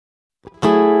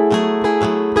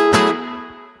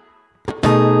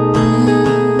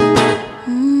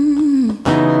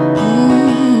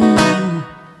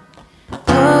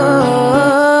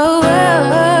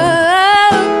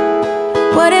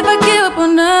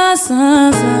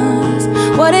nonsense?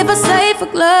 What if I say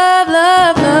fuck love,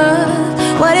 love,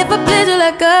 love? What if I plead you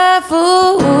like a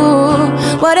fool?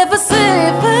 What if I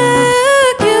say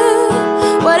fuck you?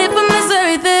 What if I miss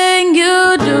everything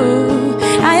you do?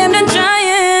 I am done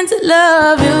trying to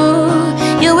love you.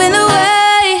 You in the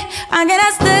way, I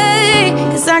cannot stay,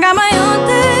 'cause I got my own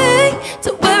thing to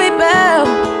worry about.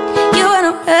 You want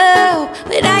no help,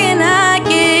 but I cannot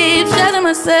keep stressing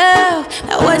myself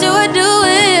about what you were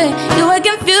doing. You were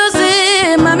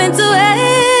confusing my mental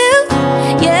health.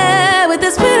 Yeah, with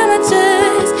the spit on my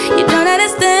chest, you don't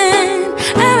understand.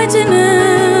 I want you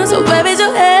now, so where is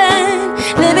your hand?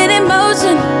 Living in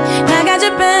motion, I got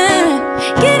your pen.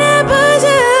 Get that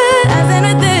bullshit, I said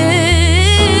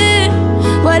within.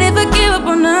 What if I give up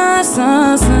on us?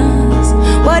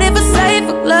 What if I say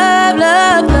fuck love,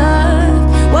 love, love?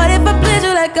 What if I plead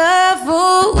you like a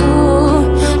fool?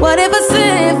 What if I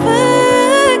say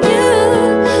fuck you?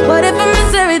 What if I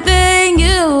miss everything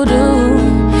you do?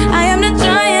 I am not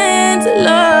trying to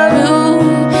love you.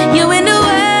 You in the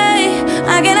way,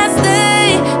 I cannot stay,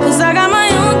 'cause I got my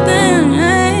own thing.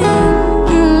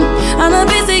 I'm a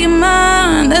busy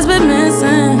mind that's been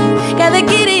missing. Got the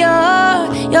key to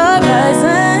your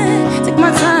rising. Take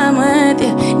my time with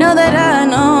you, know that I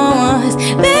know what's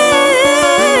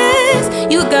best.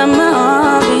 You got my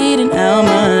heart beating out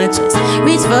my chest.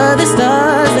 Reach for the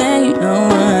stars and you know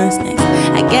what's next.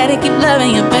 I gotta keep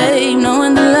loving you, babe,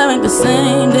 knowing the love ain't the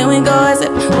same. Then we go our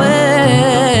separate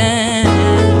ways.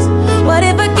 What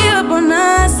if I give up on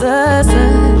us?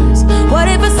 What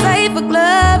if I say fuck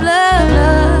love, love,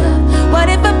 love? What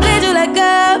if I plead you like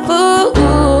a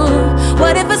fool?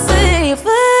 What if I say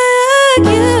fuck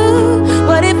you?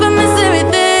 What if I miss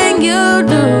everything you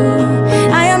do?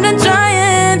 I am done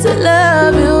trying to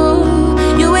love you.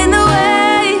 You in the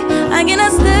way, I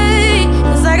cannot stay,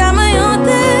 'cause I got my own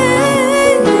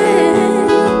thing.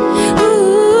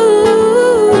 Ooh,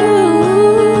 ooh,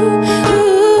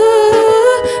 ooh,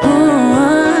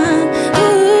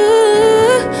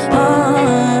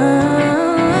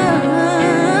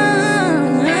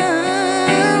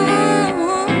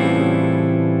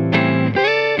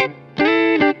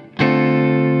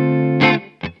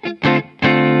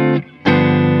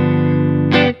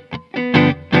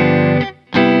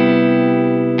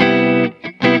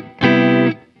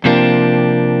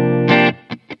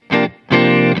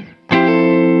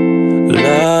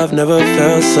 Love never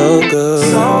felt so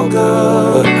good,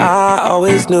 but I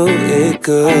always knew it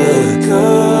could.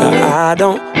 Now I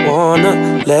don't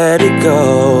wanna let it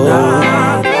go,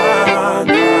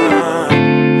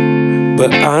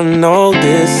 but I know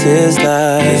this is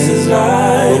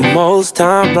life. But most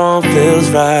time wrong feels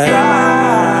right,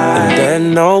 and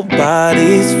then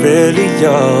nobody's really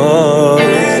yours.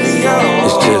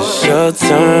 It's just your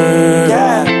turn,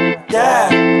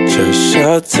 just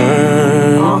your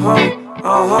turn.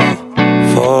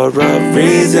 For a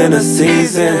reason, a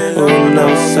season, who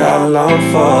knows how long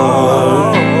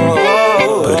for?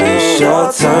 But it's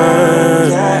your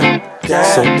turn,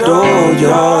 so do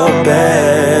your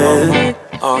best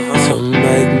to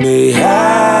make me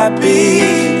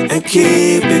happy and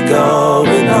keep it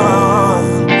going on.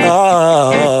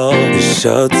 Oh, it's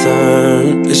your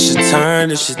turn, it's your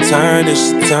turn, it's your turn,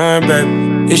 it's your turn, baby.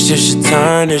 It's just your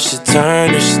turn, it's your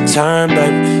turn, it's your turn,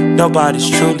 baby. Nobody's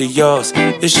truly yours.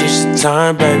 It's just your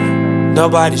turn, baby.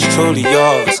 Nobody's truly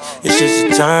yours. It's just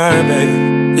your turn, baby.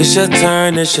 It's your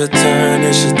turn, it's your turn,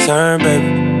 it's your turn, baby.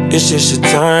 It's just your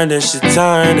turn, it's your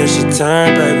turn, it's your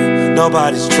turn, baby.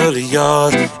 Nobody's truly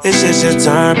yours. It's just your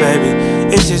turn, baby.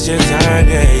 It's just your turn,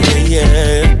 yeah, yeah,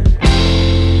 yeah.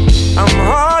 I'm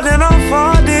hard and I'm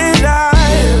far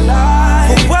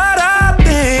denied for what I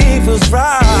think feels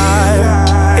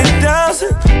right. It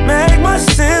doesn't make much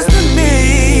sense to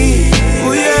me.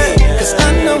 Oh yeah, 'cause I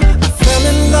know I fell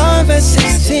in love at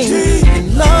 16, in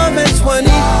love at 20,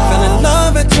 fell in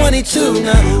love at 22.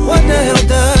 Now what the hell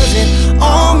does it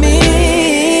all mean?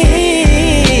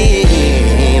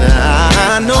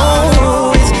 I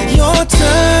know it's your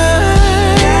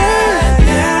turn,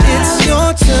 it's your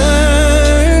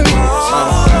turn.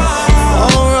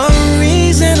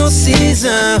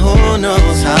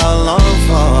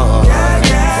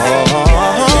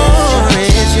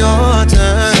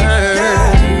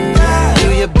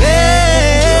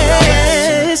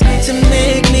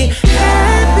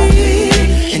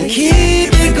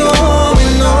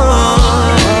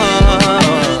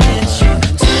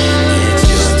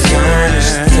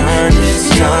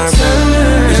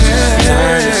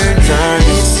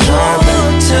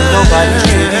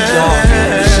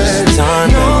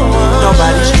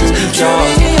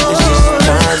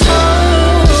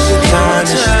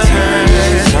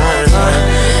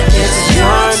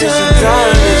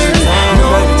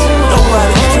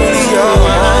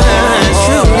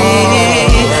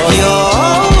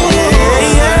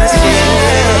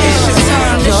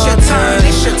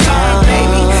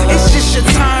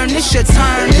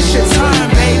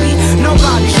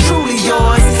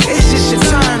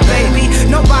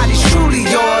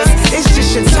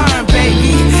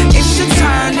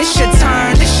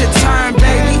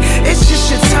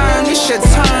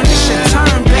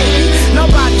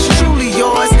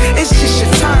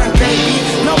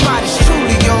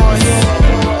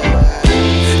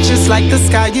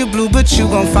 you blue, but you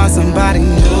gon' find somebody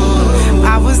new.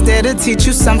 I was there to teach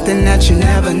you something that you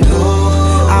never knew.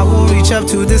 I will reach up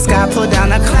to the sky, pull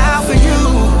down a cloud for you.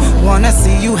 Wanna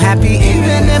see you happy,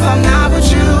 even if I'm not with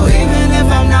you. Even if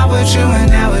I'm not with you, and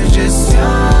now it's just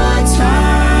your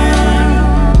turn.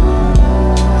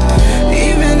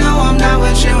 Even though I'm not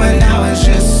with you, and now it's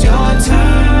just your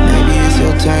turn. Maybe it's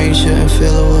your turn, you shouldn't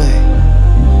feel away.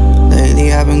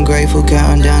 Lately I've been grateful,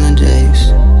 counting down the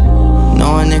days,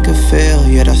 knowing it could fail,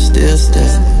 yet I still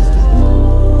stay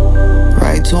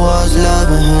right towards love,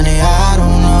 and honey, I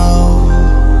don't know.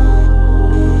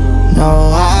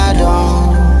 No, I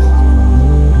don't.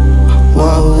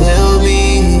 What will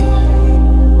be,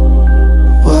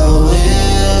 what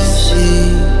we'll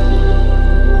see.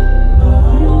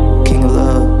 King of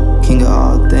love, king of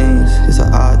all things. It's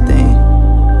an odd thing.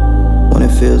 When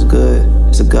it feels good,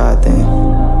 it's a God thing.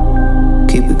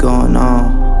 Keep it going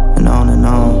on and on and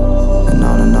on and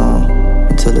on and on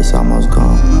until it's almost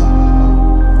gone.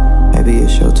 Maybe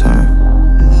it's your turn.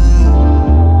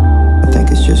 I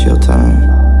think it's just your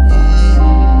turn.